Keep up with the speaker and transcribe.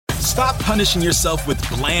Stop punishing yourself with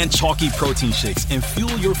bland, chalky protein shakes and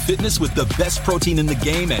fuel your fitness with the best protein in the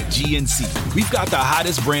game at GNC. We've got the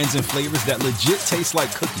hottest brands and flavors that legit taste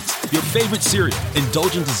like cookies, your favorite cereal,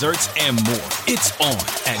 indulgent desserts, and more. It's on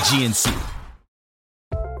at GNC.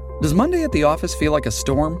 Does Monday at the office feel like a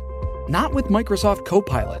storm? Not with Microsoft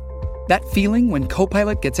Copilot. That feeling when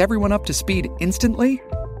Copilot gets everyone up to speed instantly?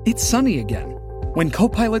 It's sunny again. When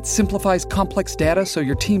Copilot simplifies complex data so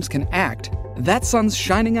your teams can act, that sun's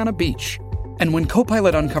shining on a beach. And when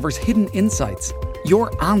Copilot uncovers hidden insights,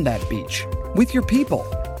 you're on that beach with your people,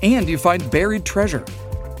 and you find buried treasure.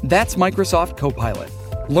 That's Microsoft Copilot.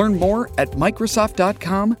 Learn more at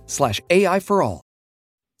Microsoft.com/AI for all.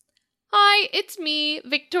 Hi, it's me,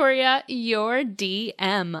 Victoria, your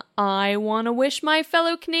DM. I want to wish my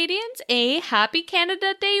fellow Canadians a happy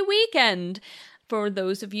Canada Day weekend. For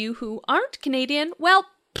those of you who aren't Canadian, well,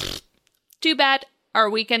 too bad. Our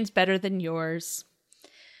weekend's better than yours.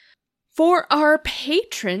 For our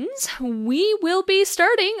patrons, we will be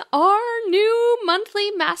starting our new monthly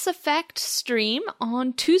Mass Effect stream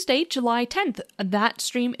on Tuesday, July 10th. That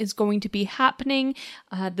stream is going to be happening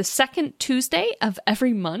the second Tuesday of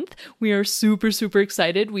every month. We are super, super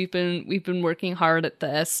excited. We've been working hard at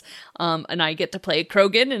this, and I get to play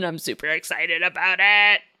Krogan, and I'm super excited about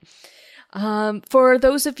it. For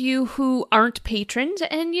those of you who aren't patrons,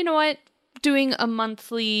 and you know what? Doing a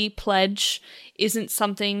monthly pledge isn't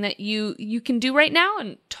something that you can do right now,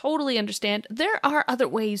 and totally understand. There are other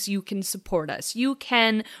ways you can support us. You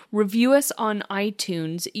can review us on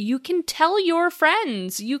iTunes. You can tell your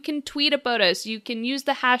friends. You can tweet about us. You can use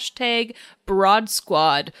the hashtag Broad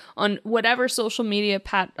Squad on whatever social media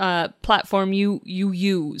platform you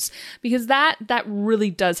use, because that really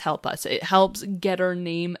does help us. It helps get our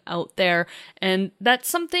name out there, and that's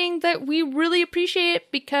something that we really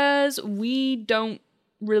appreciate because we don't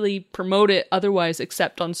really promote it otherwise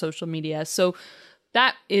except on social media. So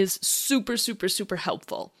that is super, super, super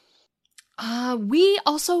helpful. We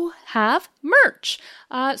also have merch.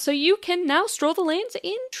 So you can now stroll the lanes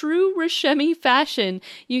in true Rashemi fashion.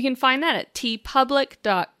 You can find that at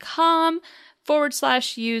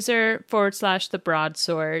tpublic.com/user/the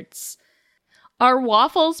broadswords. Are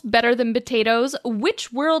waffles better than potatoes?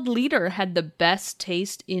 Which world leader had the best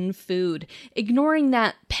taste in food? Ignoring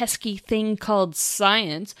that pesky thing called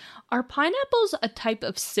science, are pineapples a type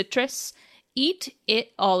of citrus? Eat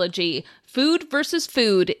Itology. Food versus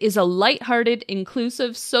Food is a lighthearted,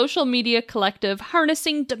 inclusive social media collective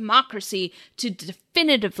harnessing democracy to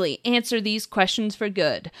definitively answer these questions for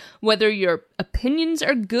good. Whether your opinions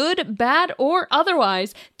are good, bad, or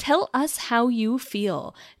otherwise, tell us how you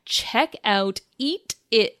feel. Check out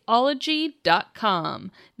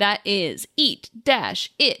eatitology.com. That is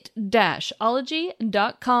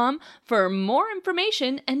eat-it-ology.com for more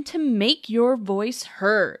information and to make your voice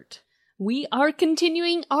heard. We are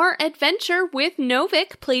continuing our adventure with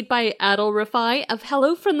Novik, played by Adil Rafai of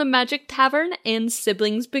Hello from the Magic Tavern and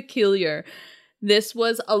Siblings Peculiar. This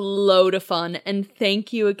was a load of fun, and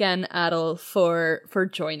thank you again, Adil, for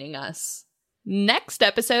joining us. Next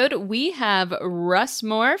episode, we have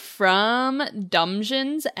Russmore from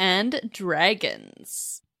Dungeons and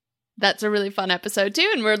Dragons. That's a really fun episode too,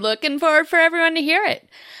 and we're looking forward for everyone to hear it.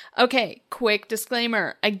 Okay, quick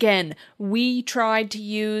disclaimer. Again, we tried to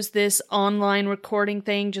use this online recording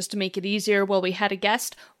thing just to make it easier while we had a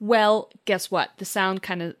guest. Well, guess what? The sound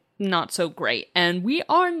kind of not so great, and we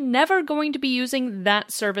are never going to be using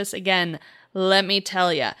that service again, let me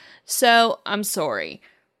tell ya. So, I'm sorry.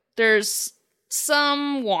 There's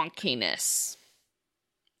some wonkiness.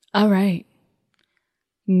 All right.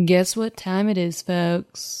 Guess what time it is,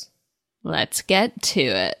 folks? Let's get to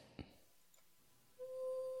it.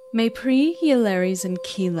 Maypri, Yelaris, and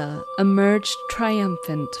Keela emerged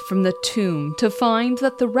triumphant from the tomb to find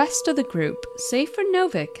that the rest of the group, save for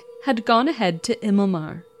Novik, had gone ahead to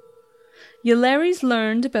Imilmar. Yelaris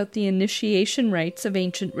learned about the initiation rites of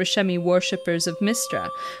ancient Rashemi worshippers of Mistra,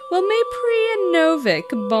 while Maypri and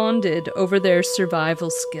Novik bonded over their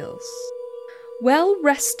survival skills. While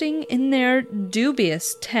resting in their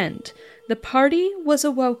dubious tent, the party was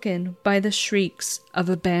awoken by the shrieks of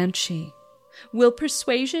a banshee. Will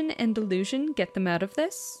persuasion and delusion get them out of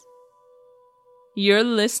this? You're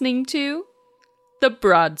listening to The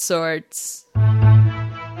Broadswords.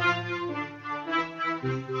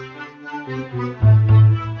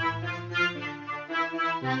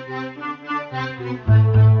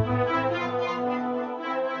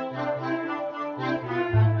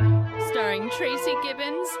 Starring Tracy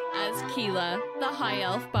Gibbons as Keela, the High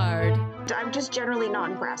Elf Bard. I'm just generally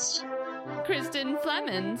not impressed. Kristen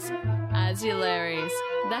Flemons as Yelaris,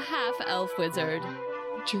 the Half-Elf Wizard.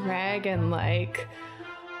 Dragon-like.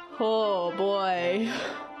 Oh boy.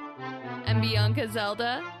 And Bianca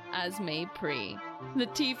Zelda as Maypri, the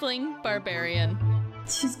tiefling barbarian.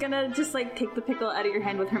 She's gonna just like take the pickle out of your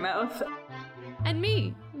hand with her mouth. And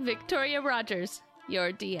me, Victoria Rogers,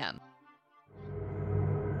 your DM.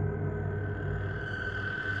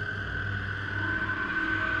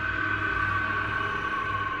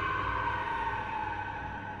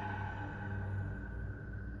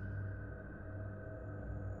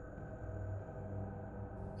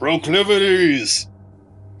 Proclivities!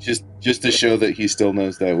 Just to show that he still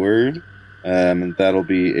knows that word. And that'll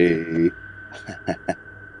be a...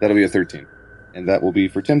 that'll be a 13. And that will be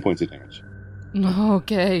for 10 points of damage.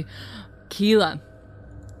 Okay. Keela.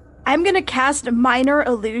 I'm gonna cast Minor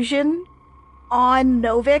Illusion on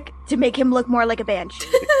Novik to make him look more like a banshee.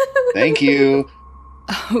 Thank you.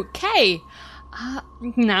 Okay.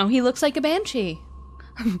 Now he looks like a banshee.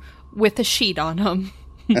 With a sheet on him.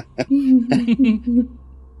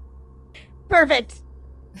 Perfect.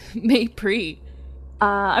 Maypri.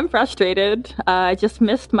 I'm frustrated. I just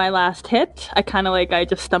missed my last hit. I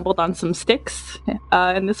just stumbled on some sticks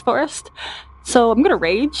in this forest. So I'm gonna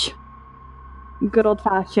rage. Good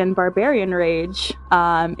old-fashioned barbarian rage.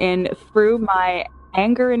 And through my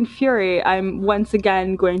anger and fury, I'm once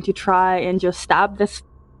again going to try and just stab this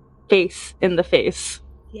face in the face.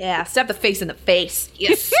 Yeah, stab the face in the face.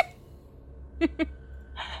 Yes.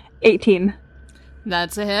 18.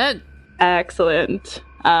 That's a hit. Excellent.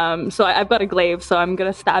 So I've got a glaive, so I'm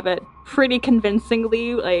gonna stab it pretty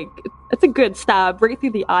convincingly. Like, it's a good stab, right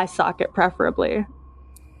through the eye socket, preferably.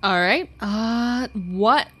 Alright.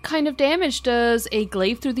 What kind of damage does a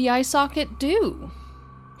glaive through the eye socket do?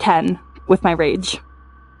 10 with my rage.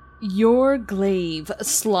 Your glaive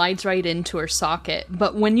slides right into her socket,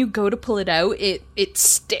 but when you go to pull it out, it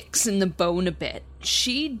sticks in the bone a bit.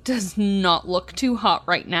 She does not look too hot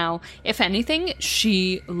right now. If anything,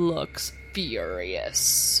 she looks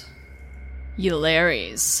furious.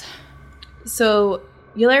 Eulares. So,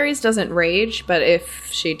 Eulares doesn't rage, but if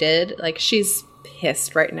she did, like, she's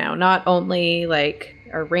pissed right now. Not only, like,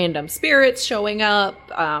 are random spirits showing up,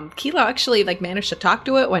 Keela actually, like, managed to talk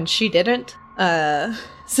to it when she didn't.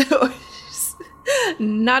 So, she's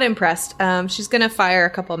not impressed. She's gonna fire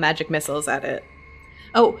a couple magic missiles at it.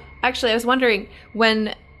 Oh, actually, I was wondering,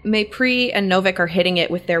 when Maypri and Novik are hitting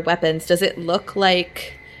it with their weapons, does it look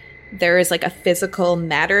like there is, like, a physical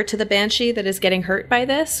matter to the Banshee that is getting hurt by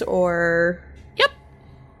this, or...? Yep.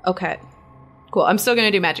 Okay. Cool, I'm still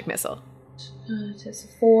gonna do magic missile. It's a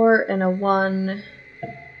 4 and a 1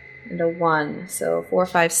 and a 1. So 4,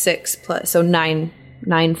 5, 6 plus, so 9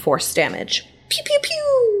 force damage. Pew, pew,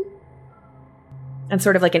 pew! And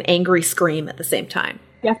sort of like an angry scream at the same time.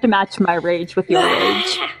 You have to match my rage with your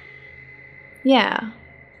rage. Yeah.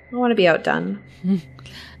 I want to be outdone.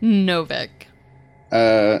 Novik.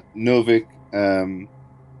 Novik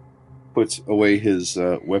puts away his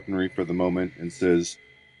weaponry for the moment and says,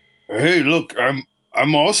 "Hey, look,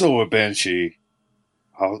 I'm also a banshee.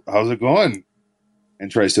 How's it going?"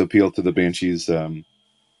 And tries to appeal to the banshee's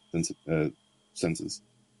senses.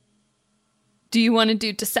 Do you want to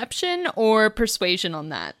do deception or persuasion on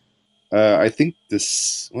that? I think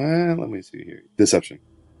this... Well, let me see here. Deception.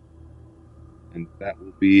 And that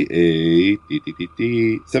will be a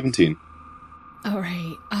 17. All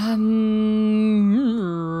right.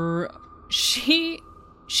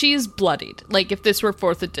 She's bloodied. Like, if this were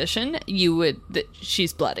 4th edition,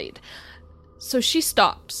 she's bloodied. So she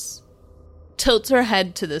stops, tilts her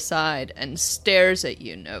head to the side, and stares at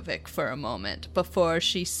you, Novik, for a moment before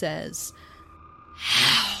she says,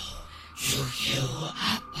 "How do you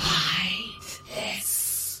abide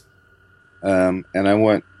this?" And I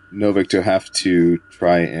want Novik to have to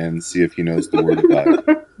try and see if he knows the word abide.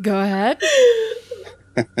 Go ahead.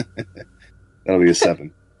 That'll be a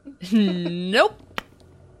 7. Nope.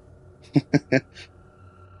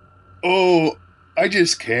 Oh, I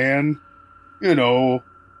just can. You know.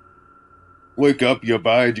 Wake up, you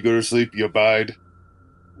abide. You go to sleep, you abide.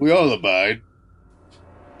 We all abide.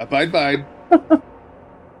 Abide.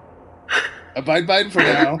 Abide for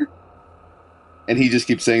now. And he just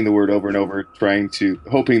keeps saying the word over and over,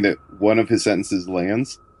 hoping that one of his sentences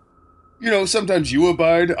lands. You know, sometimes you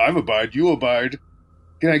abide, I'm abide, you abide.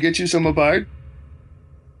 Can I get you some abide?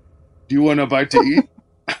 Do you want a bite to eat?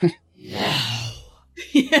 Yeah.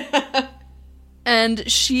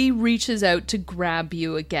 And she reaches out to grab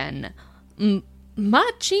you again.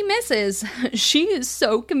 But she misses. She is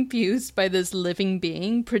so confused by this living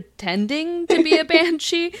being pretending to be a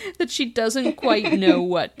banshee that she doesn't quite know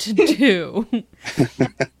what to do.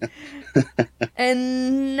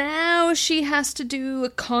 And now she has to do a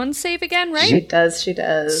con save again, right? She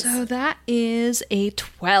does. So that is a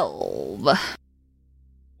 12.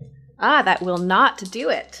 That will not do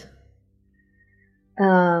it.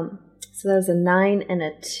 So that was a 9 and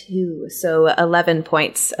a 2. So 11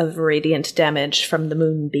 points of radiant damage from the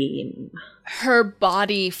moonbeam. Her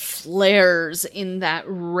body flares in that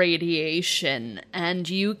radiation, and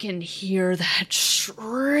you can hear that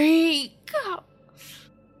shriek.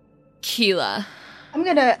 Keela. I'm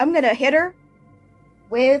gonna hit her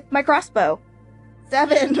with my crossbow.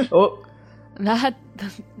 7. Oh. That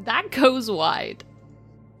goes wide.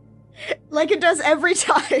 Like it does every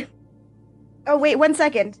time. Oh, wait, 1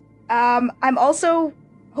 second. I'm also,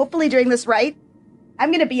 hopefully doing this right,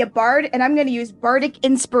 I'm gonna be a bard, and I'm gonna use bardic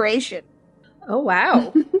inspiration. Oh,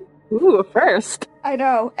 wow. Ooh, a first. I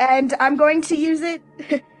know, and I'm going to use it,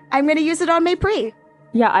 I'm gonna use it on Maypri.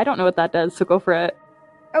 Yeah, I don't know what that does, so go for it.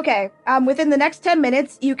 Okay, within the next 10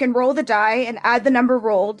 minutes, you can roll the die and add the number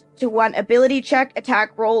rolled to one ability check,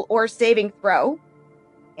 attack roll, or saving throw.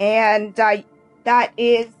 And that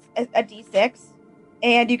is a d6.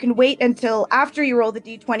 And you can wait until after you roll the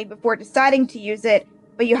d20 before deciding to use it,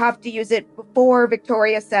 but you have to use it before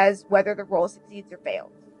Victoria says whether the roll succeeds or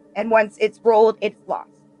fails. And once it's rolled, it's lost.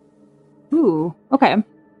 Ooh, okay.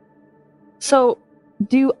 So,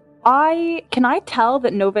 can I tell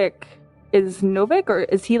that Novik is Novik, or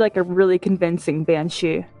is he like a really convincing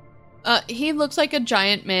banshee? He looks like a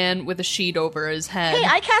giant man with a sheet over his head. Hey,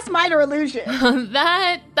 I cast Minor Illusion.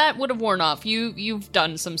 that would have worn off. You've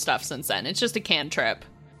done some stuff since then. It's just a cantrip.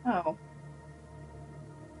 Oh.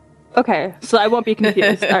 Okay, so I won't be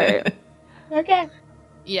confused. All right. Okay.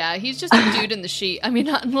 Yeah, he's just a dude in the sheet. I mean,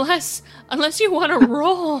 unless you want to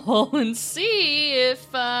roll and see if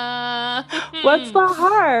What's the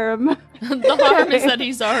harm? The harm is that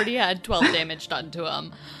he's already had 12 damage done to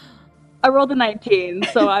him. I rolled a 19,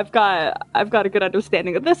 so I've got a good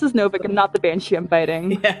understanding that this is Novik and not the banshee I'm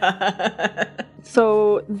fighting. Yeah.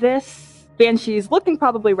 So this banshee's looking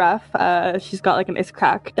probably rough. She's got like an ice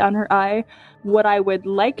crack down her eye. What I would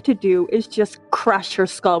like to do is just crush her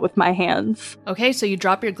skull with my hands. Okay, so you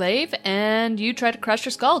drop your glaive and you try to crush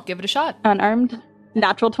her skull. Give it a shot. Unarmed.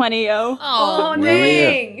 Natural 20, yo. Oh,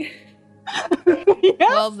 dang. Yeah.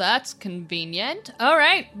 Well, that's convenient. All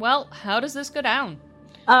right. Well, how does this go down?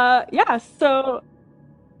 So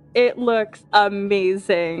it looks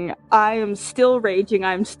amazing. I am still raging.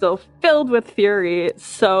 I'm still filled with fury.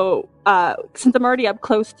 So, since I'm already up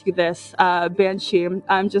close to this banshee,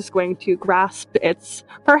 I'm just going to grasp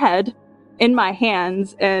her head in my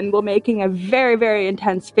hands, and while making a very, very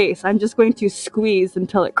intense face, I'm just going to squeeze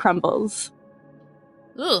until it crumbles.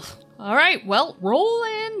 Ugh. All right. Well, roll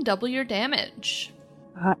and double your damage.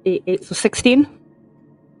 8, so 16.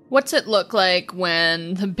 What's it look like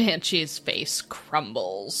when the banshee's face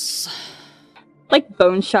crumbles? Like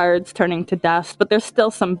bone shards turning to dust, but there's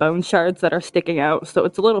still some bone shards that are sticking out, so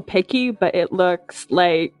it's a little picky, but it looks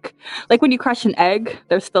like when you crush an egg,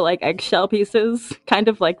 there's still like eggshell pieces, kind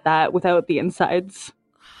of like that without the insides.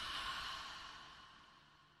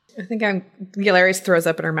 I think Hilarious throws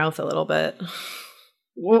up in her mouth a little bit.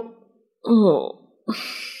 Oh.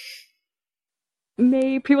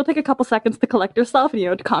 Maybe will take a couple seconds to collect herself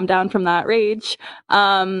and, to calm down from that rage.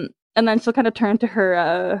 And then she'll kind of turn to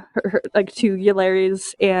her to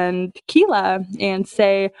Yularis and Keela and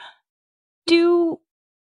say,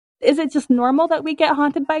 is it just normal that we get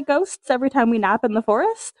haunted by ghosts every time we nap in the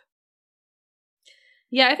forest?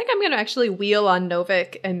 Yeah, I think I'm going to actually wheel on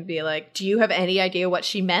Novik and be like, do you have any idea what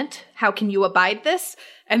she meant? How can you abide this?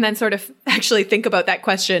 And then sort of actually think about that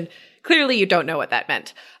question. Clearly you don't know what that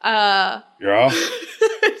meant. Yeah.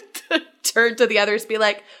 Turn to the others, be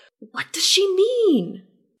like, what does she mean?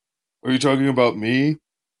 Are you talking about me?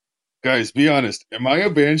 Guys, be honest. Am I a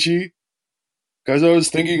banshee? Guys, I was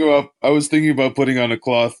thinking about putting on a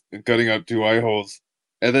cloth and cutting out 2 eye holes.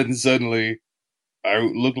 And then suddenly, I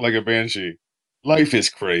looked like a banshee. Life is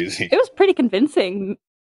crazy. It was pretty convincing.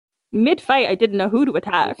 Mid-fight, I didn't know who to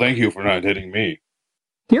attack. Well, thank you for not hitting me.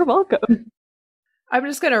 You're welcome. I'm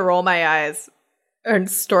just going to roll my eyes and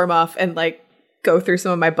storm off and, go through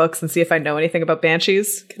some of my books and see if I know anything about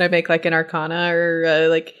banshees. Can I make, an arcana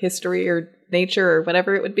or, history or nature or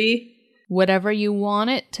whatever it would be? Whatever you want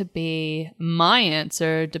it to be. My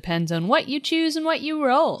answer depends on what you choose and what you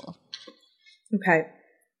roll. Okay.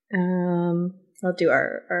 I'll do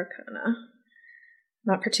our arcana.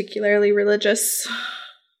 Not particularly religious.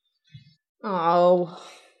 Oh.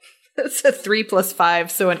 It's a 3 + 5,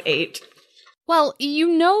 so an 8. Well, you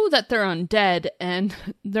know that they're undead, and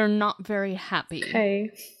they're not very happy.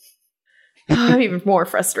 Okay. I'm even more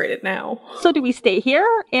frustrated now. So do we stay here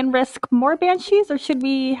and risk more banshees, or should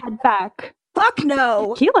we head back? Fuck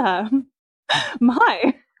no! Keela!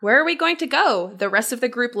 My! Where are we going to go? The rest of the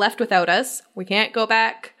group left without us. We can't go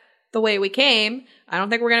back the way we came. I don't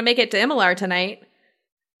think we're going to make it to Imilar tonight.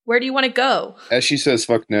 Where do you want to go? As she says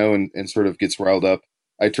fuck no and sort of gets riled up,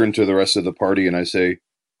 I turn to the rest of the party and I say,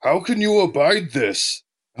 how can you abide this?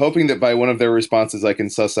 Hoping that by one of their responses I can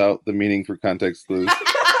suss out the meaning for context clues.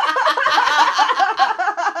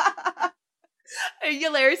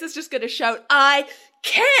 Hilarious is just going to shout, I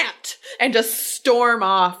can't! And just storm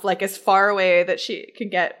off, like, as far away that she can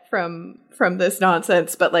get from this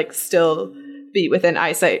nonsense, but, like, still be within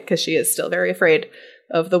eyesight, because she is still very afraid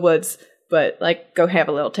of the woods, but, like, go have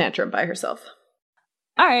a little tantrum by herself.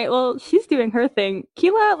 All right, well, she's doing her thing.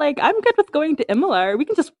 Keela, like, I'm good with going to Imilar. We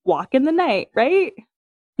can just walk in the night, right?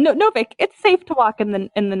 No, Novik, it's safe to walk in the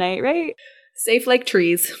night, right? Safe like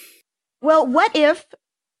trees. Well, what if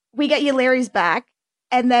we get Yulari's back,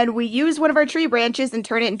 and then we use one of our tree branches and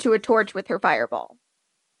turn it into a torch with her fireball?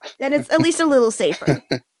 Then it's at least a little safer.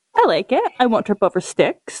 I like it. I won't trip over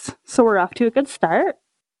sticks, so we're off to a good start.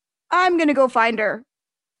 I'm gonna go find her.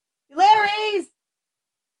 Yulari's!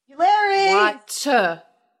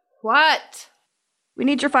 What? We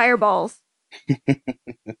need your fireballs.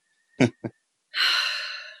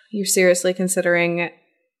 You're seriously considering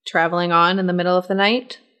traveling on in the middle of the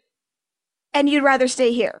night? And you'd rather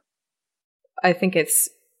stay here? I think it's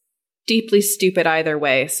deeply stupid either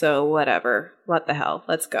way, so whatever. What the hell?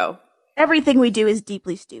 Let's go. Everything we do is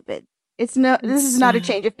deeply stupid. This is not a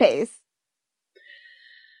change of pace.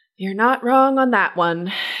 You're not wrong on that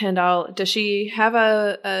one. And does she have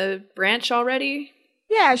a branch already?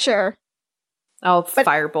 Yeah, sure. I'll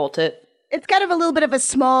firebolt it. It's kind of a little bit of a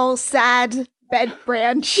small, sad bed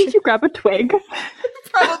branch. Did you grab a twig?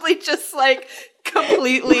 Probably just, like,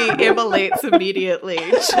 completely immolates immediately.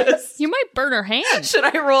 You might burn her hand. Should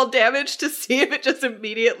I roll damage to see if it just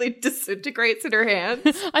immediately disintegrates in her hands?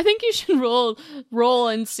 I think you should roll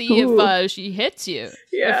and see if she hits you.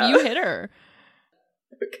 Yeah. If you hit her.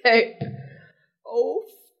 Okay. Oh,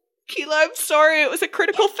 Keela, I'm sorry. It was a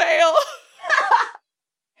critical fail.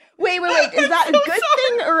 Wait. Is that a good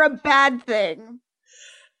thing or a bad thing?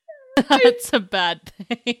 That's a bad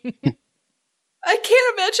thing. I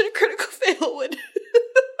can't imagine a critical fail would.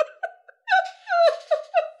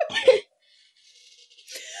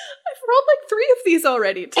 I've rolled like 3 of these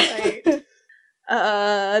already tonight.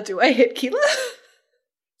 Do I hit Keela?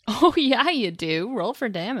 Oh, yeah, you do. Roll for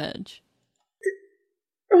damage.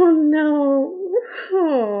 Oh, no.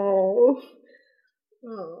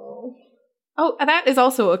 Oh, that is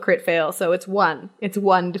also a crit fail, so it's 1. It's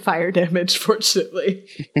 1 fire damage, fortunately.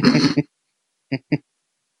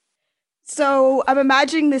 So I'm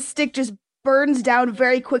imagining this stick just burns down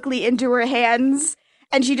very quickly into her hands,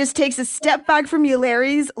 and she just takes a step back from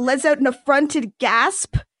Yulari's, lets out an affronted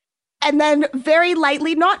gasp, and then very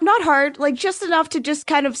lightly, not hard, like just enough to just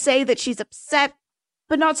kind of say that she's upset,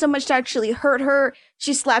 but not so much to actually hurt her,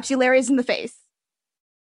 she slaps Yulari's in the face.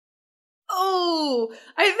 Oh,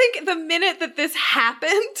 I think the minute that this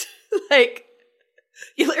happened, like,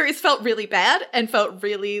 Yulari's felt really bad and felt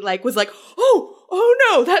really, like, was like, oh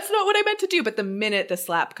no, that's not what I meant to do. But the minute the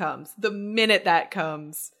slap comes, the minute that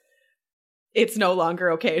comes, it's no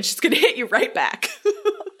longer okay. And she's going to hit you right back.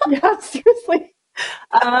 Yeah, seriously.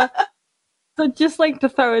 So just like to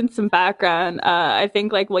throw in some background, I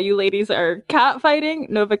think like while you ladies are cat fighting,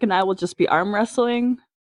 Novik and I will just be arm wrestling.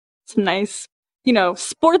 Some nice,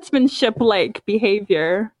 sportsmanship-like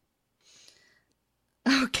behavior.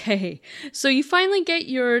 Okay, so you finally get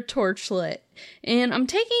your torch lit, and I'm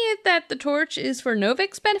taking it that the torch is for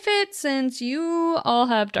Novik's benefit since you all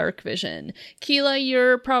have dark vision. Keela,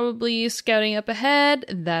 you're probably scouting up ahead.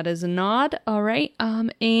 That is a nod. All right.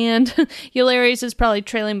 And Yulari's is probably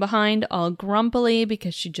trailing behind all grumpily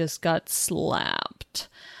because she just got slapped.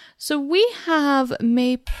 So we have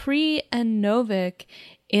Maypri and Novik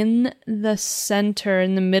in the center,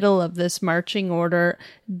 in the middle of this marching order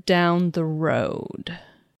down the road.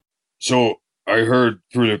 So I heard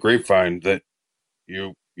through the grapevine that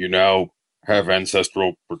you now have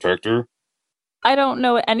Ancestral Protector. I don't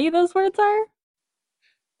know what any of those words are.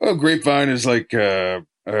 Oh, grapevine is like, have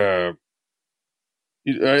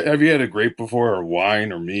you had a grape before, or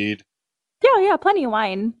wine, or mead? Yeah, plenty of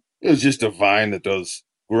wine. It's just a vine that does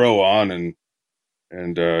grow on,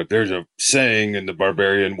 and there's a saying in the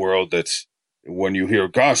barbarian world that's when you hear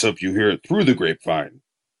gossip, you hear it through the grapevine.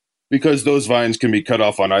 Because those vines can be cut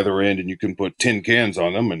off on either end, and you can put tin cans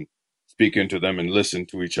on them and speak into them and listen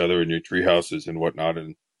to each other in your tree houses and whatnot.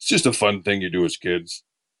 And it's just a fun thing you do as kids.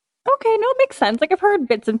 Okay, no, it makes sense. Like I've heard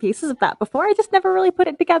bits and pieces of that before. I just never really put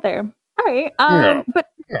it together. All right. Yeah. But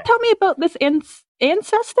Yeah. tell me about this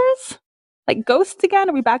ancestors. Like ghosts again?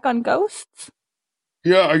 Are we back on ghosts?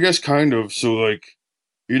 Yeah, I guess kind of. So, like,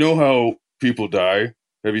 you know how people die?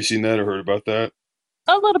 Have you seen that or heard about that?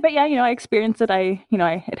 A little bit, yeah. I experience it.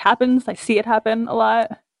 It happens. I see it happen a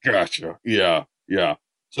lot. Gotcha. Yeah, yeah.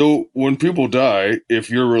 So when people die, if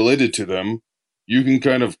you're related to them, you can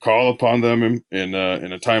kind of call upon them in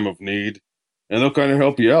a time of need, and they'll kind of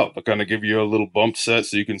help you out. They'll kind of give you a little bump set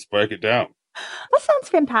so you can spike it down. That sounds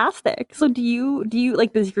fantastic. So do you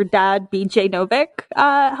like does your dad BJ Novik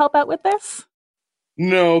help out with this?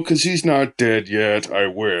 No, because he's not dead yet. I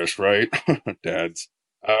wish, right? Dads.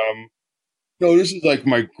 Um, no, this is like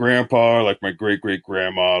my grandpa, like my great great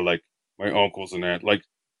grandma, like my uncles and that. Like,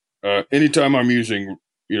 anytime I'm using,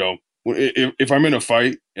 if I'm in a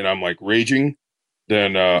fight and I'm like raging,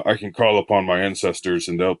 then I can call upon my ancestors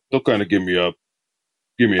and they'll kind of give me a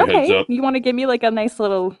heads Okay. up. You want to give me like a nice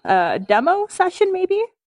little demo session maybe?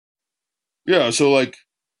 Yeah, so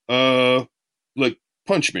uh, like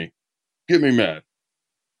punch me, get me mad.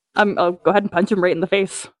 I'll go ahead and punch him right in the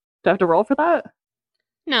face. Do I have to roll for that?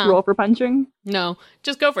 No. Roll for punching? No.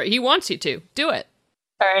 Just go for it. He wants you to. Do it.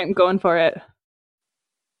 All right, I'm going for it.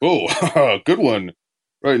 Oh, good one,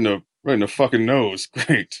 right in the fucking nose.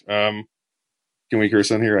 Great. Can we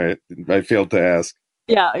curse on here? I failed to ask.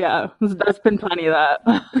 Yeah. There's been plenty of that.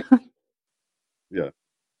 Yeah.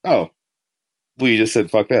 Oh, well, you just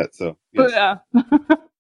said fuck that. So yes. Yeah.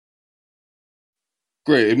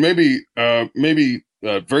 Great. And maybe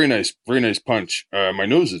very nice punch. My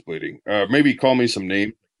nose is bleeding. Maybe call me some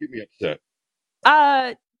name. Get me upset.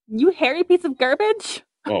 You hairy piece of garbage.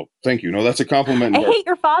 Oh, thank you. No, that's a compliment. I hate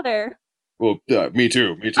your father. Well, me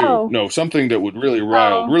too. Me too. Oh. No, something that would really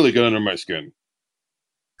Oh. really get under my skin.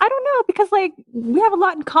 I don't know because like we have a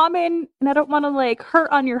lot in common, and I don't want to like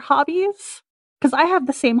hurt on your hobbies because I have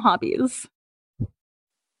the same hobbies.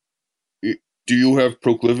 Do you have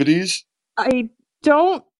proclivities? I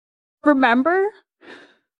don't remember.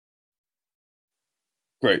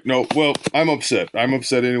 Great. No, well, I'm upset. I'm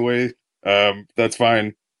upset anyway. That's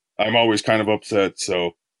fine. I'm always kind of upset.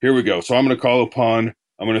 So here we go. So I'm going to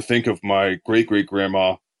I'm going to think of my great great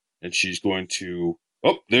grandma, and she's going to,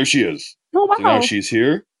 oh, there she is. Oh wow. So now she's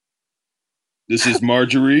here. This is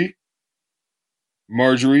Marjorie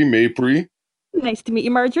Mapry. Nice to meet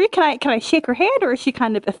you, Marjorie. Can I shake her hand, or is she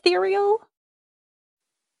kind of ethereal?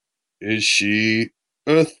 Is she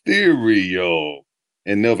ethereal?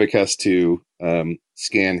 And Novik has to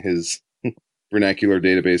scan his vernacular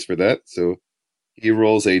database for that. So he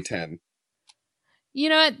rolls a 10. You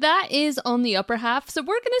know what? That is on the upper half. So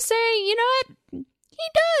we're going to say, you know what? He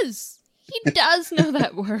does. He does know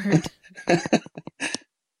that word.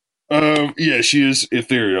 Yeah, she is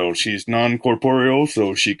ethereal. She's non-corporeal,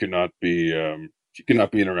 so she cannot be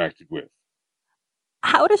interacted with.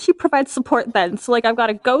 How does she provide support then? So like I've got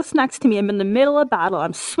a ghost next to me. I'm in the middle of battle.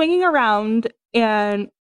 I'm swinging around, and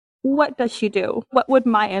what does she do? What would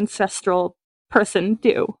my ancestral person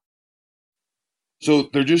do? So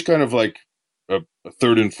they're just kind of like a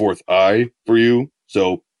third and fourth eye for you.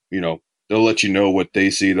 So, they'll let you know what they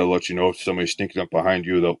see. They'll let you know if somebody's sneaking up behind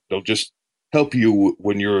you. They'll just help you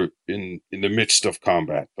when you're in the midst of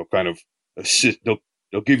combat. They'll kind of assist.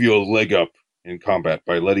 They'll give you a leg up in combat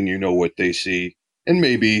by letting you know what they see and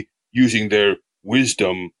maybe using their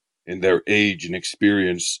wisdom and their age and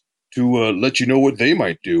experience to let you know what they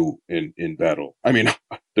might do in battle. I mean,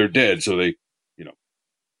 they're dead, so they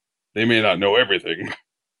may not know everything.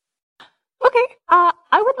 Okay, I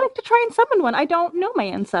would like to try and summon one. I don't know my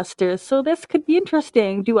ancestors, so this could be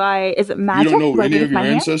interesting. Is it magic? You don't know Do I any wave of your my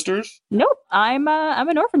hand? ancestors? Nope, I'm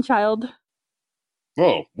an orphan child.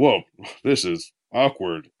 Oh, whoa, this is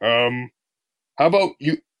awkward. How about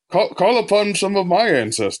you call upon some of my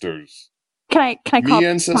ancestors? Can I call Me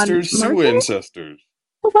ancestors, upon Sue Marjorie? ancestors.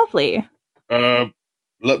 Oh,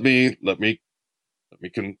 lovely. Let me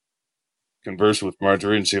converse with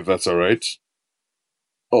Marjorie and see if that's all right.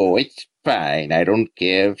 Oh, it's fine. I don't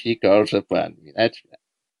care if she calls upon me. That's right.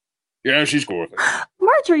 Yeah, she's cool with it.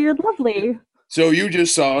 Marjorie, you're lovely. So you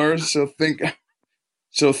just saw her. So think about.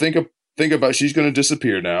 She's going to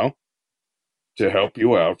disappear now to help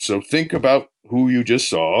you out. So think about who you just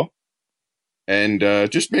saw, and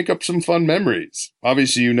just make up some fun memories.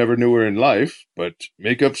 Obviously, you never knew her in life, but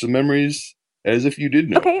make up some memories as if you did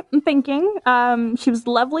know. Okay, I'm thinking. She was a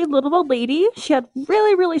lovely little old lady. She had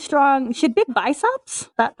really strong. She had big biceps.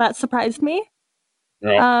 That surprised me.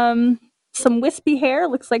 Yeah. Some wispy hair.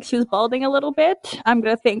 Looks like she was balding a little bit. I'm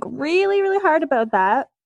gonna think really hard about that.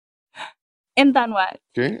 And then what?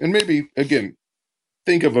 Okay, and maybe again,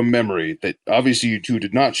 think of a memory that obviously you two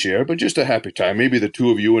did not share, but just a happy time. Maybe the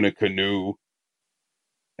two of you in a canoe,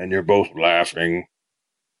 and you're both laughing.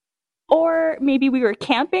 Or maybe we were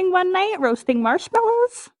camping one night, roasting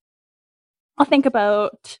marshmallows. I'll think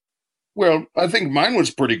about... Well, I think mine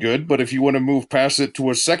was pretty good, but if you want to move past it to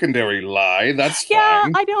a secondary lie, that's Yeah,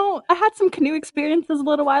 fine. I had some canoe experiences a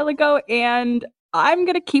little while ago, and I'm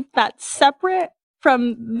going to keep that separate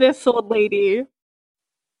from this old lady.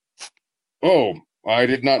 Oh, I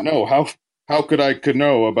did not know. How could I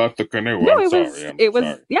know about the canoe? No, I'm it sorry. was, I'm it was,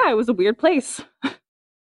 sorry. yeah, it was a weird place.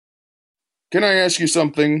 Can I ask you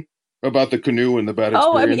something about the canoe and the bad experience?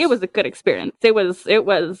 Oh, I mean, it was a good experience. It was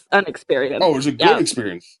an experience. Oh, it was a good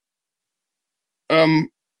experience. How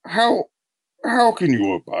can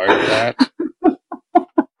you abide that?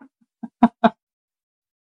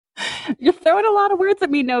 You're throwing a lot of words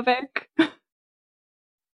at me, Novik.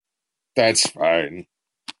 That's fine.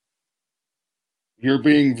 You're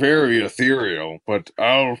being very ethereal, but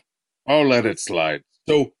I'll let it slide.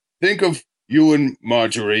 So think of you and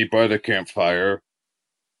Marjorie by the campfire,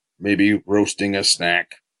 maybe roasting a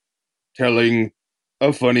snack, telling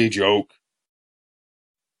a funny joke.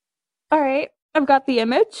 All right, I've got the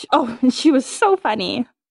image. Oh, she was so funny.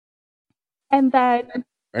 And then...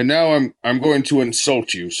 And now I'm going to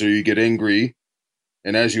insult you so you get angry.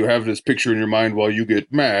 And as you have this picture in your mind while you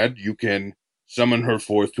get mad, you can summon her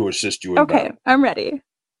forth to assist you in battle. Okay, I'm ready.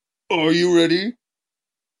 Are you ready?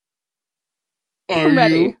 I'm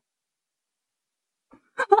ready. You?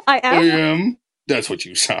 I am? I am. That's what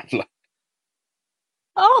you sound like.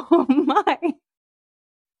 Oh my.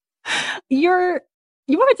 You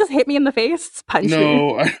want to just hit me in the face? Punch me?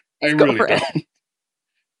 No, I really don't.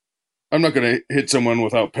 I'm not going to hit someone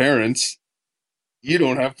without parents. You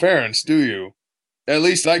don't have parents, do you? At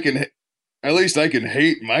least I can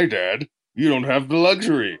hate my dad. You don't have the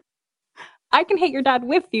luxury. I can hate your dad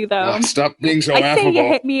with you, though. Oh, stop being so affable. I say you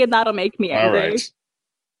hit me and that'll make me angry. All right.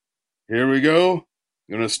 Here we go.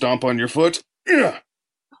 You gonna stomp on your foot? Yeah.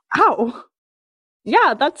 Ow.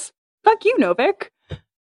 Yeah, fuck you, Novik.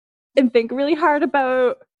 And think really hard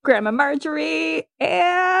about Grandma Marjorie,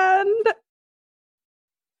 and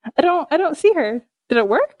I don't see her. Did it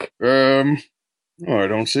work? No, I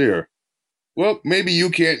don't see her. Well, maybe you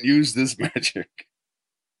can't use this magic.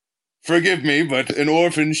 Forgive me, but an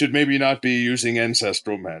orphan should maybe not be using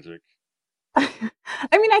ancestral magic.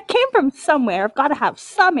 I mean, I came from somewhere. I've got to have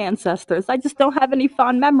some ancestors. I just don't have any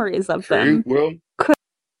fond memories of them. Well,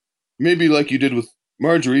 maybe like you did with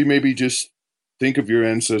Marjorie, maybe just think of your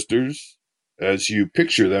ancestors as you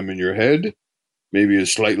picture them in your head. Maybe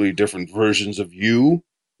as slightly different versions of you,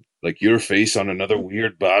 like your face on another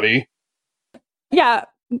weird body. Yeah,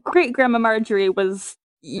 great-grandma Marjorie was...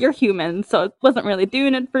 You're human, so it wasn't really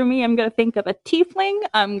doing it for me. I'm going to think of a tiefling.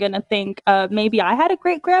 I'm going to think maybe I had a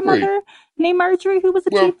great-grandmother named Marjorie who was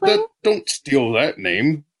a tiefling. Don't steal that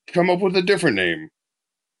name. Come up with a different name.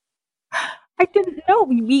 I didn't know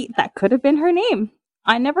that could have been her name.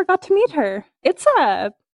 I never got to meet her. It's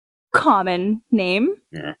a common name.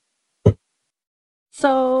 Yeah.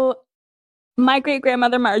 So, my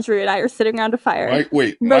great-grandmother Marjorie and I are sitting around a fire.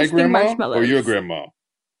 My grandma or your grandma?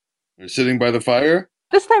 You're sitting by the fire?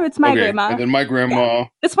 This time it's my grandma. And then my grandma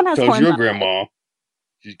this one has tells your on grandma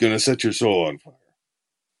she's going to set your soul on fire.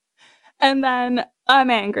 And then I'm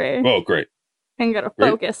angry. Oh, great. I'm going to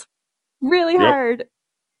focus really hard.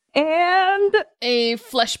 And a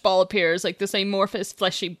flesh ball appears, like this amorphous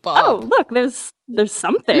fleshy ball. Oh, look, there's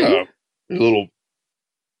something. Yeah, a little,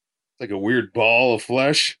 like a weird ball of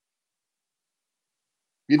flesh.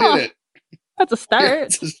 You did it. That's a start. Yeah,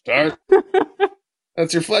 it's a start.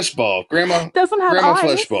 That's your flesh ball. Grandma doesn't have eyes.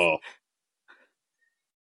 Flesh ball.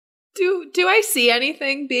 Do I see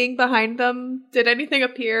anything being behind them? Did anything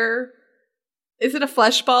appear? Is it a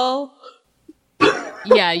flesh ball?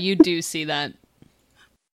 Yeah, you do see that.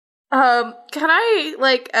 Can I,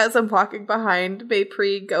 like, as I'm walking behind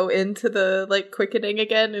Maypri, go into the, like, quickening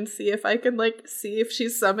again and see if I can, like, see if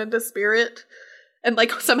she's summoned a spirit and,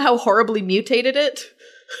 like, somehow horribly mutated it?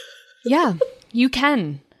 Yeah, you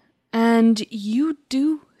can. And you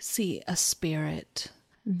do see a spirit.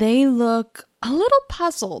 They look a little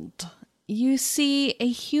puzzled. You see a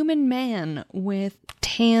human man with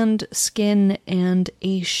tanned skin and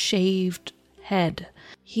a shaved head.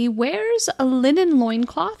 He wears a linen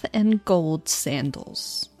loincloth and gold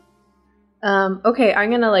sandals. Okay, I'm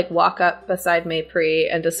gonna, like, walk up beside Maypri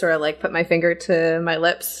and just sort of, like, put my finger to my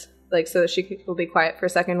lips, like, so that she will be quiet for a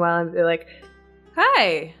second while and be like,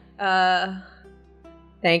 hi,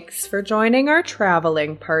 thanks for joining our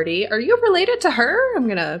traveling party. Are you related to her? I'm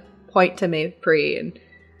gonna point to Maypri and...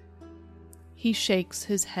 He shakes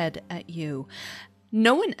his head at you.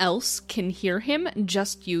 No one else can hear him,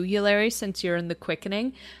 just you, Euleri, since you're in the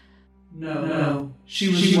quickening. No. She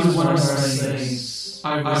was one of our slaves.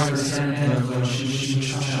 I was her handler when she was a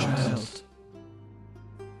child.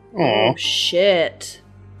 Oh, shit.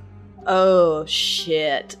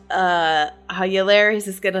 Hilarious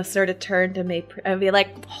is gonna sort of turn to Maypri and be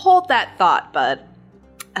like, hold that thought, bud.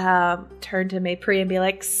 Turn to Maypri and be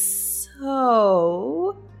like,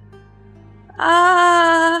 so...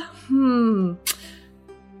 I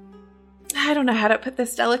don't know how to put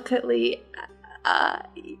this delicately. I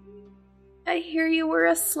hear you were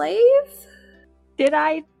a slave? Did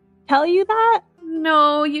I tell you that?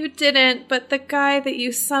 No, you didn't, but the guy that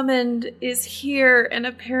you summoned is here, and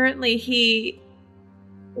apparently he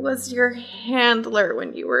was your handler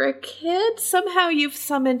when you were a kid. Somehow you've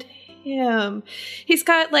summoned him. He's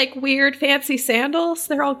got, like, weird fancy sandals.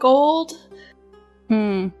 They're all gold.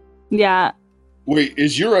 Yeah. Wait,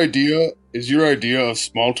 is your idea of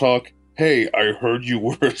small talk, hey, I heard you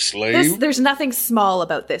were a slave? There's nothing small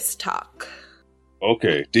about this talk.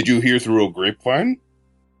 Okay, did you hear through a grapevine?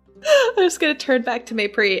 I'm just gonna turn back to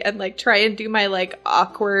Maypri and, like, try and do my, like,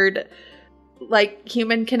 awkward, like,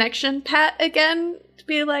 human connection pat again. To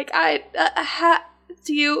be like,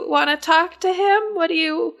 do you want to talk to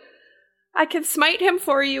him? I can smite him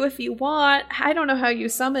for you if you want. I don't know how you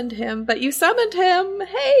summoned him, but you summoned him.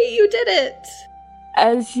 Hey, you did it.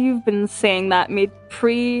 As you've been saying that,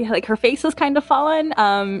 Maypri, like, her face has kind of fallen.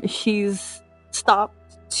 She's stopped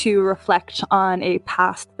to reflect on a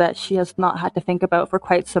past that she has not had to think about for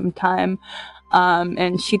quite some time.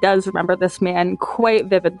 And she does remember this man quite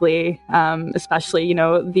vividly, especially,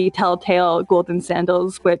 the telltale golden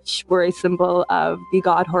sandals, which were a symbol of the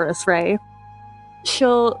god Horus Ray.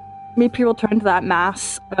 Maypri will turn to that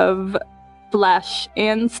mass of flesh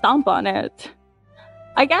and stomp on it.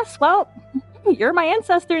 I guess, well, you're my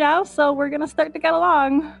ancestor now, so we're gonna start to get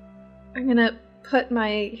along. I'm gonna put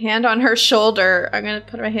my hand on her shoulder. And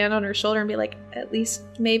be like, at least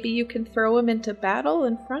maybe you can throw him into battle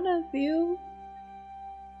in front of you.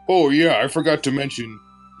 Oh yeah, I forgot to mention,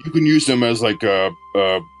 you can use them as like a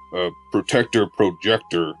protector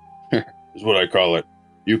projector, is what I call it.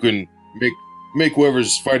 You can make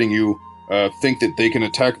whoever's fighting you think that they can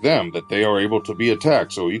attack them, that they are able to be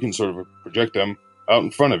attacked. So you can sort of project them out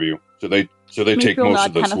in front of you, so they take most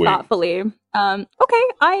of the swing. Thoughtfully. Okay,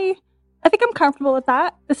 I think I'm comfortable with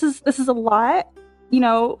that. This is a lot.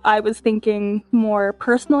 I was thinking more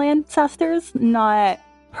personal ancestors, not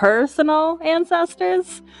personal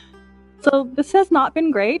ancestors. So this has not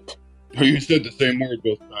been great. You said the same word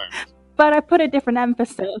both times. But I put a different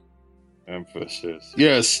emphasis. Emphasis.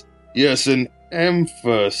 Yes, an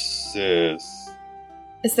emphasis.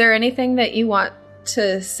 Is there anything that you want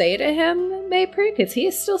to say to him, Maypri? Because he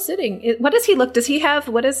is still sitting. What does he look? Does he have,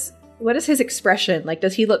 what is his expression? Like,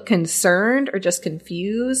 does he look concerned or just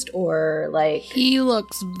confused, or like... He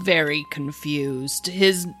looks very confused.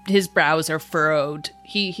 His brows are furrowed.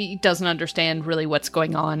 He doesn't understand really what's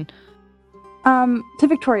going on. To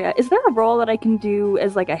Victoria, is there a role that I can do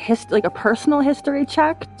as like a personal history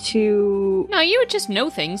check to... No, you would just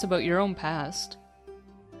know things about your own past.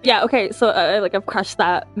 Yeah, okay, so I've crushed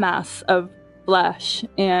that mass of flesh,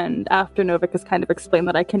 and after Novik has kind of explained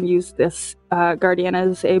that I can use this guardian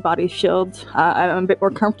as a body shield, I'm a bit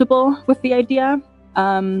more comfortable with the idea.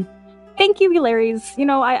 Thank you, Hilarious.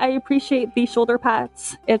 I appreciate the shoulder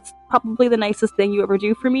pats. It's probably the nicest thing you ever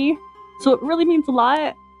do for me, so it really means a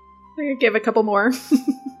lot. I'm gonna give a couple more.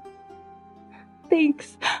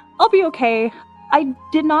 Thanks. I'll be okay. I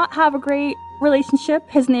did not have a great relationship.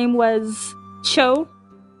 His name was Cho.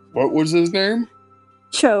 What was his name?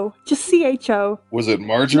 Cho. Just CHO. Was it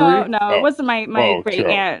Marjorie? No, It wasn't my great Cho.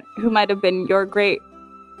 aunt, who might have been your great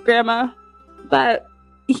grandma. But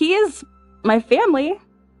he is my family.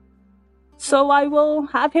 So I will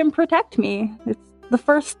have him protect me. It's the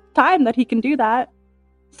first time that he can do that.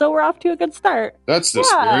 So we're off to a good start. That's the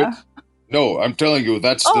spirit. No, I'm telling you,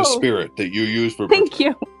 that's the spirit that you use for... Thank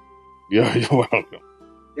you. Yeah, you're welcome.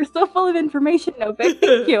 You're so full of information, Novik.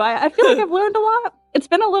 Thank you. I feel like I've learned a lot. It's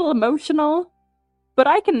been a little emotional, but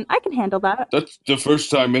I can handle that. That's the first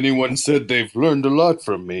time anyone said they've learned a lot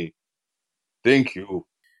from me. Thank you.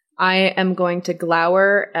 I am going to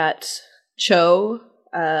glower at Cho,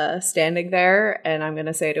 standing there, and I'm going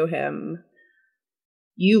to say to him,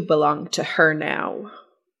 you belong to her now.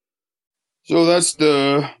 So that's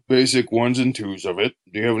the basic 1s and 2s of it.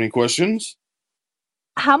 Do you have any questions?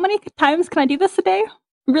 How many times can I do this a day?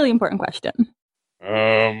 Really important question.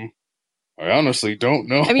 I honestly don't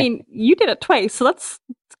know. I mean, you did it twice, so that's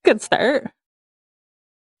a good start.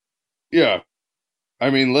 Yeah. I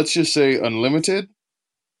mean, let's just say unlimited.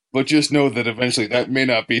 But just know that eventually that may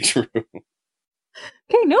not be true.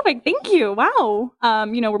 Okay, Novik, thank you. Wow.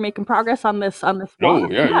 We're making progress on this Oh,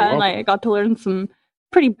 one. yeah, you're and I got to learn some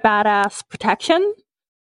pretty badass protection.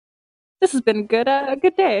 This has been a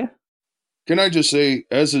good day. Can I just say,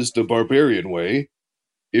 as is the barbarian way,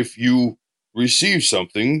 if you receive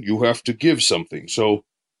something, you have to give something. So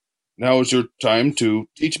now is your time to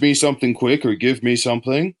teach me something quick or give me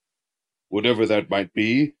something, whatever that might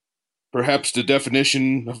be. Perhaps the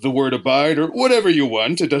definition of the word abide or whatever you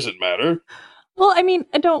want. It doesn't matter. Well, I mean,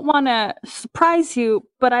 I don't want to surprise you,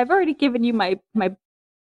 but I've already given you my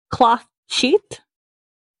cloth sheath.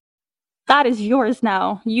 That is yours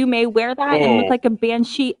now. You may wear that and look like a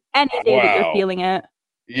banshee any day that you're feeling it.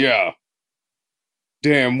 Yeah.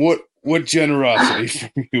 Damn, what generosity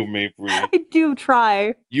from you, Mapri. I do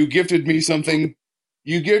try. You gifted me something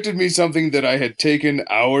that I had taken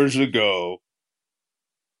hours ago.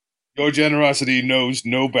 Your generosity knows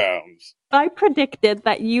no bounds. I predicted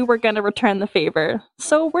that you were going to return the favor.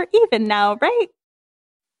 So we're even now, right?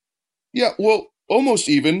 Yeah, well, almost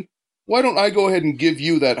even. Why don't I go ahead and give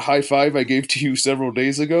you that high five I gave to you several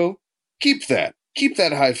days ago? Keep that. Keep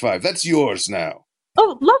that high five. That's yours now.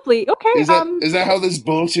 Oh, lovely. Okay. Is that how this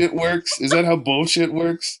bullshit works? Is that how bullshit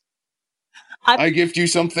works? I gift you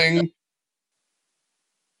something.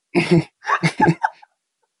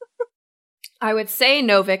 I would say,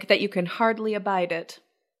 Novik, that you can hardly abide it.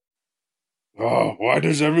 Oh, why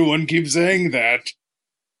does everyone keep saying that?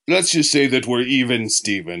 Let's just say that we're even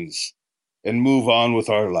Stevens and move on with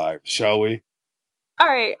our lives, shall we? All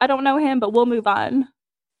right, I don't know him, but we'll move on.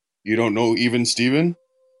 You don't know Even Steven?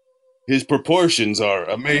 His proportions are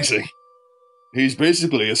amazing. He's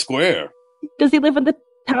basically a square. Does he live in the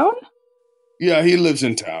town? Yeah, he lives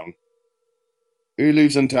in town. He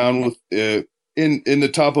lives in town with in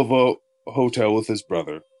the top of a hotel with his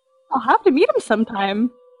brother. I'll have to meet him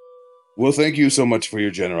sometime. Well, thank you so much for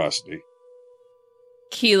your generosity.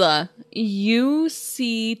 Keela, you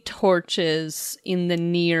see torches in the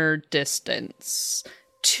near distance.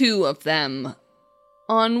 2 of them.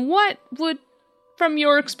 On what would, from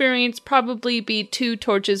your experience, probably be 2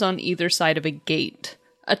 torches on either side of a gate.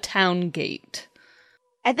 A town gate.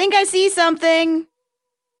 I think I see something.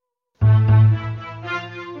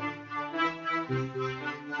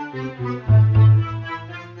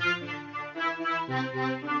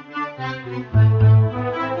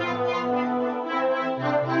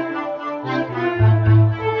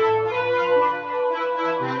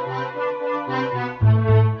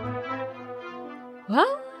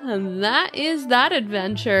 Well, that is that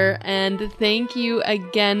adventure, and thank you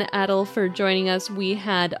again, Adel, for joining us. We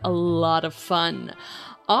had a lot of fun.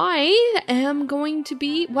 I am going to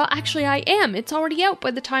be, well, actually I am. It's already out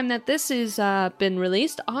by the time that this is been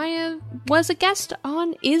released. I was a guest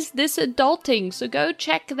on Is This Adulting? So go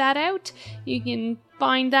check that out. You can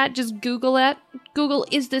find that, just Google it. Google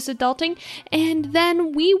Is This Adulting? And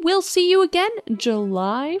then we will see you again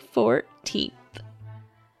July 14th.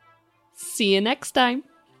 See you next time.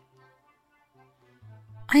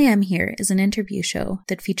 I Am Here is an interview show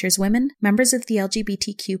that features women, members of the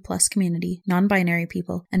LGBTQ+ community, non-binary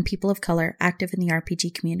people, and people of color active in the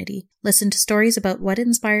RPG community. Listen to stories about what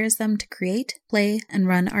inspires them to create, play, and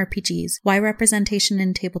run RPGs, why representation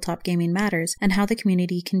in tabletop gaming matters, and how the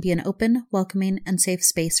community can be an open, welcoming, and safe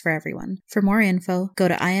space for everyone. For more info, go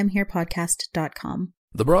to IamHerePodcast.com.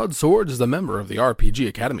 The Broadsword is a member of the RPG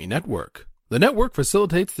Academy Network. The network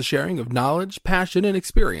facilitates the sharing of knowledge, passion, and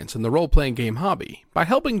experience in the role-playing game hobby by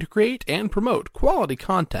helping to create and promote quality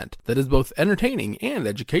content that is both entertaining and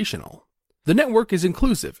educational. The network is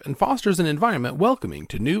inclusive and fosters an environment welcoming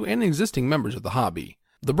to new and existing members of the hobby.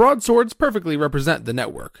 The Broadswords perfectly represent the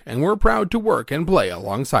network, and we're proud to work and play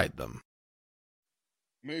alongside them.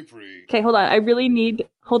 Okay, hold on. I really need...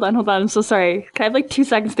 Hold on. I'm so sorry. Can I have 2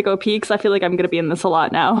 seconds to go pee? Because I feel like I'm going to be in this a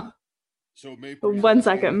lot now. So 1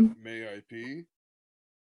 second. May I pee?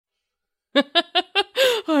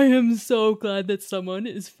 I am so glad that someone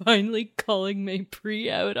is finally calling Maypri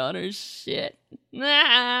out on her shit.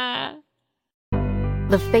 The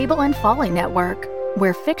Fable and Folly Network,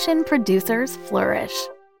 where fiction producers flourish.